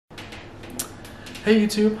Hey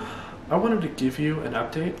YouTube, I wanted to give you an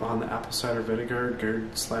update on the apple cider vinegar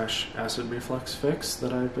GERD/acid reflux fix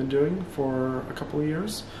that I've been doing for a couple of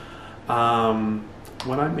years.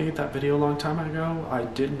 When I made that video a long time ago, I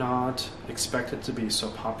did not expect it to be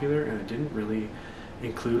so popular, and I didn't really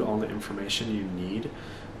include all the information you need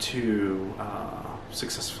to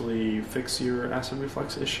successfully fix your acid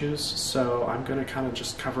reflux issues. So I'm going to kind of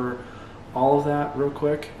just cover all of that real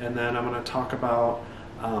quick, and then I'm going to talk about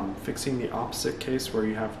fixing the opposite case where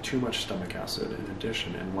you have too much stomach acid in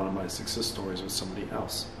addition, and one of my success stories with somebody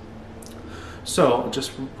else. So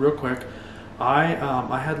just real quick, I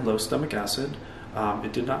had low stomach acid.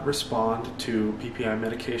 It did not respond to PPI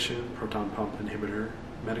medication, proton pump inhibitor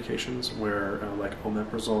medications, where like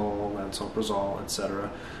omeprazole, lansoprazole,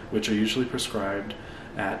 etc., which are usually prescribed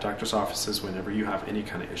at doctor's offices whenever you have any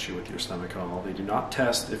kind of issue with your stomach at all. They do not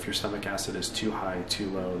test if your stomach acid is too high, too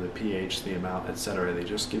low, the pH, the amount, etc. They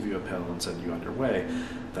just give you a pill and send you on your way.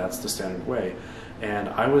 That's the standard way. And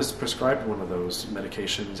I was prescribed one of those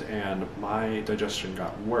medications, and my digestion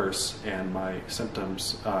got worse and my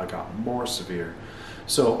symptoms got more severe.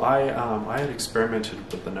 So I had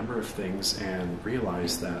experimented with a number of things and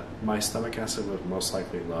realized that my stomach acid was most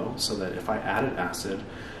likely low, so that if I added acid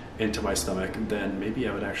into my stomach, then maybe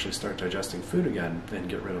I would actually start digesting food again and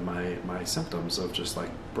get rid of my symptoms of just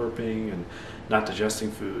like burping and not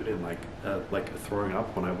digesting food and like throwing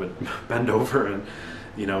up when I would bend over, and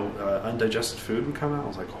undigested food would come out. I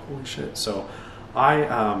was like, holy shit. So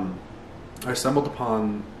I stumbled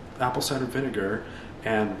upon apple cider vinegar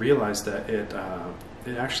and realized that it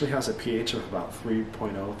actually has a pH of about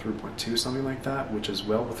 3.0, 3.2, something like that, which is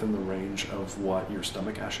well within the range of what your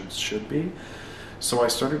stomach acids should be. So I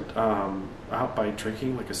started out by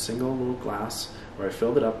drinking like a single little glass, where I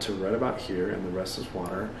filled it up to right about here, and the rest is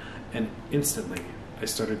water, and instantly I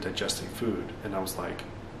started digesting food, and I was like,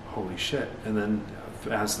 holy shit. And then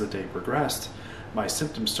as the day progressed, my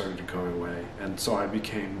symptoms started going away, and so I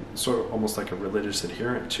became sort of almost like a religious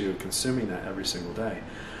adherent to consuming that every single day.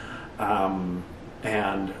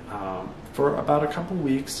 For about a couple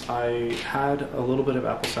weeks, I had a little bit of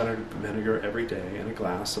apple cider vinegar every day in a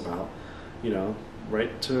glass, about,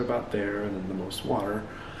 right to about there, and then the most water.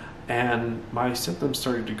 And my symptoms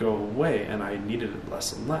started to go away, and I needed it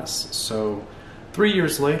less and less. So 3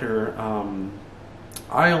 years later,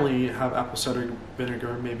 I only have apple cider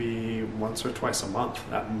vinegar maybe once or twice a month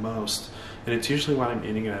at most, and it's usually when I'm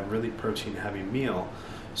eating a really protein-heavy meal.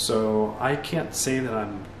 So I can't say that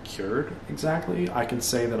I'm cured exactly. I can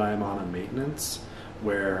say that I'm on a maintenance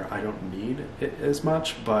where I don't need it as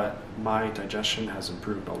much, but my digestion has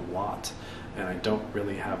improved a lot, and I don't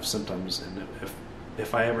really have symptoms. And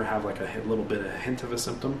if I ever have like a little bit of a hint of a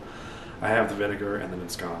symptom, I have the vinegar and then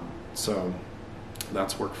it's gone. So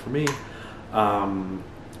that's worked for me.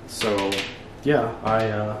 So yeah,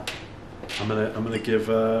 I'm gonna give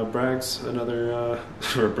Braggs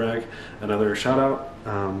another shout out.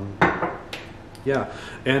 Yeah,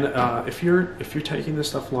 and if you're taking this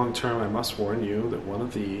stuff long term, I must warn you that one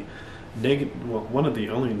of the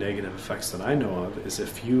only negative effects that I know of is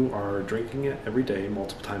if you are drinking it every day,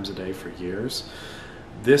 multiple times a day for years.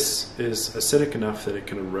 This is acidic enough that it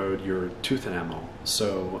can erode your tooth enamel,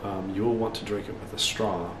 so you will want to drink it with a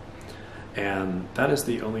straw. And that is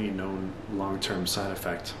the only known long-term side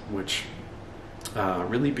effect, which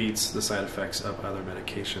really beats the side effects of other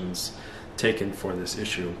medications taken for this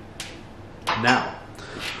issue. Now,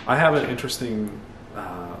 I have an interesting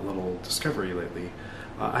little discovery lately.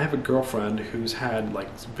 I have a girlfriend who's had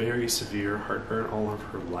like very severe heartburn all of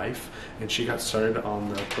her life, and she got started on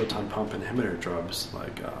the proton pump inhibitor drugs.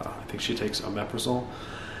 Like I think she takes omeprazole,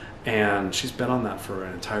 and she's been on that for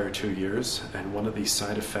an entire 2 years. And one of these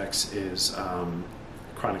side effects is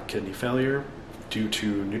chronic kidney failure due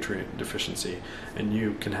to nutrient deficiency, and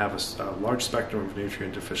you can have a large spectrum of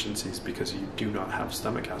nutrient deficiencies because you do not have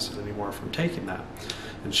stomach acid anymore from taking that.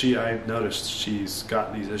 And I've noticed she's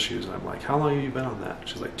got these issues, and I'm like, how long have you been on that?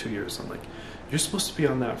 She's like, 2 years. I'm like, you're supposed to be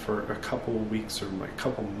on that for a couple of weeks or like a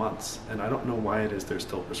couple months, and I don't know why it is they're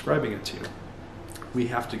still prescribing it to you. We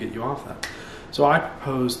have to get you off that. So I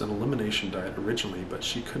proposed an elimination diet originally, but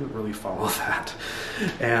she couldn't really follow that.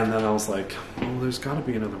 And then I was like, well, there's got to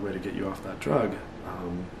be another way to get you off that drug.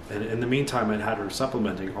 And in the meantime, I'd had her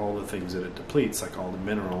supplementing all the things that it depletes, like all the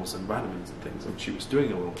minerals and vitamins and things, and she was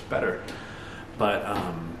doing a little bit better. But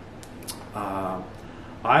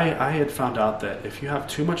I had found out that if you have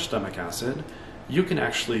too much stomach acid, you can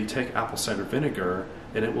actually take apple cider vinegar,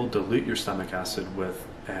 and it will dilute your stomach acid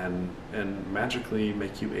and magically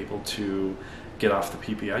make you able to get off the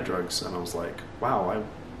PPI drugs. And I was like, wow, I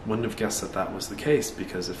wouldn't have guessed that was the case,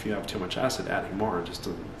 because if you have too much acid, adding more just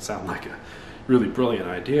doesn't sound like a really brilliant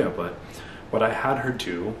idea, but what I had her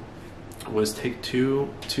do was take two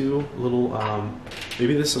little,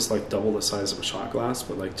 maybe this is like double the size of a shot glass,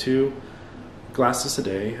 but like 2 glasses a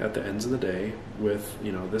day at the ends of the day with,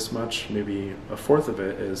 you know, this much, maybe a fourth of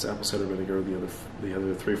it is apple cider vinegar, the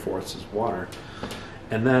other 3/4 is water.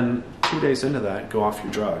 And then 2 days into that, go off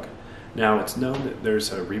your drug. Now, it's known that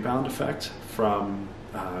there's a rebound effect from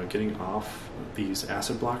getting off these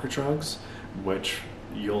acid blocker drugs, which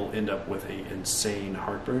you'll end up with an insane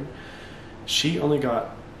heartburn.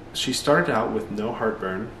 She started out with no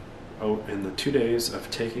heartburn in the 2 days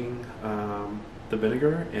of taking the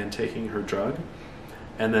vinegar and taking her drug.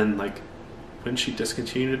 And then, like, when she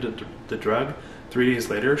discontinued the drug, 3 days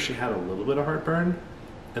later, she had a little bit of heartburn,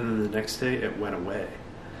 and then the next day it went away.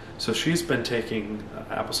 So she's been taking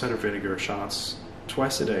apple cider vinegar shots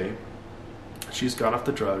twice a day. She's got off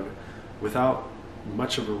the drug without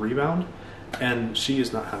much of a rebound, and she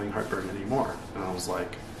is not having heartburn anymore. And I was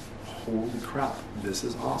like, holy crap, this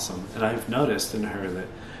is awesome. And I've noticed in her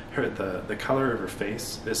that the color of her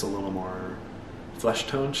face is a little more flesh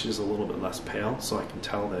tone. She's a little bit less pale, so I can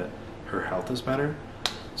tell that her health is better.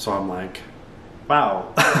 So I'm like,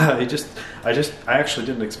 wow. I actually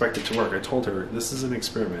didn't expect it to work. I told her, this is an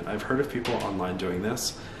experiment. I've heard of people online doing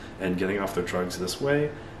this and getting off their drugs this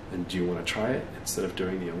way, and do you want to try it instead of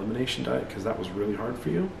doing the elimination diet, because that was really hard for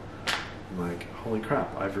you? I'm like, holy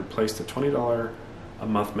crap, I've replaced a $20 a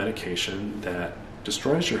month medication that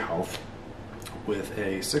destroys your health with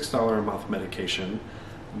a $6 a month medication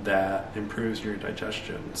that improves your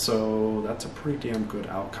digestion. So that's a pretty damn good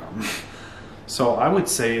outcome. So I would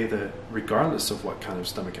say that regardless of what kind of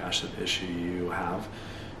stomach acid issue you have,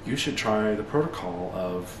 you should try the protocol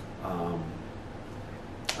of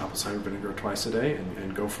apple cider vinegar twice a day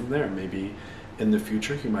and go from there. Maybe in the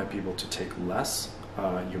future you might be able to take less.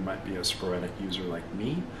 You might be a sporadic user like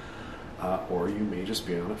me, or you may just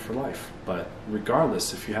be on it for life. But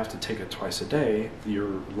regardless, if you have to take it twice a day,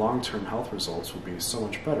 your long-term health results will be so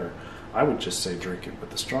much better. I would just say drink it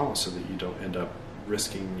with a straw so that you don't end up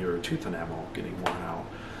risking your tooth enamel getting worn out.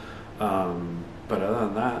 But other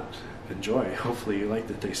than that, enjoy. Hopefully you like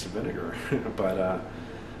the taste of vinegar.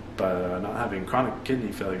 but not having chronic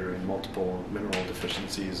kidney failure and multiple mineral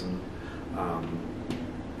deficiencies and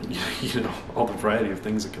you know, all the variety of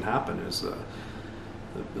things that can happen is a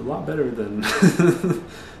lot better than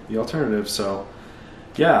the alternative. So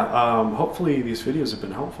yeah, hopefully these videos have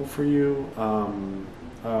been helpful for you.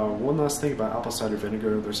 One last thing about apple cider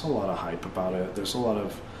vinegar, there's a lot of hype about it. There's a lot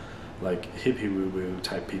of like hippie woo-woo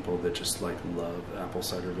type people that just like love apple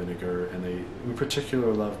cider vinegar, and they in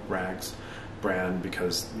particular love Bragg's brand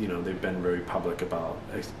because, you know, they've been very public about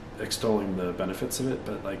extolling the benefits of it.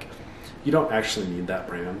 But like, you don't actually need that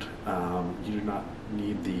brand. You do not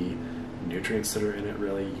need the nutrients that are in it,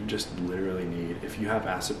 really. You just literally need, if you have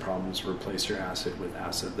acid problems, replace your acid with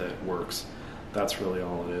acid that works. That's really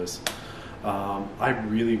all it is. I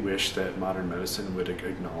really wish that modern medicine would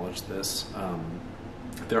acknowledge this.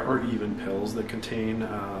 There are even pills that contain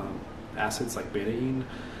acids like betaine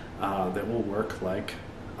that will work like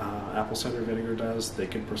apple cider vinegar does. They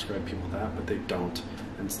can prescribe people that, but they don't.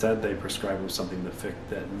 Instead, they prescribe them something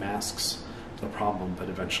that masks the problem but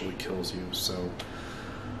eventually kills you. So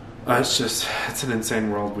it's an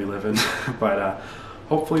insane world we live in. But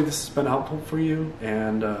hopefully this has been helpful for you,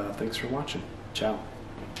 and thanks for watching. Ciao.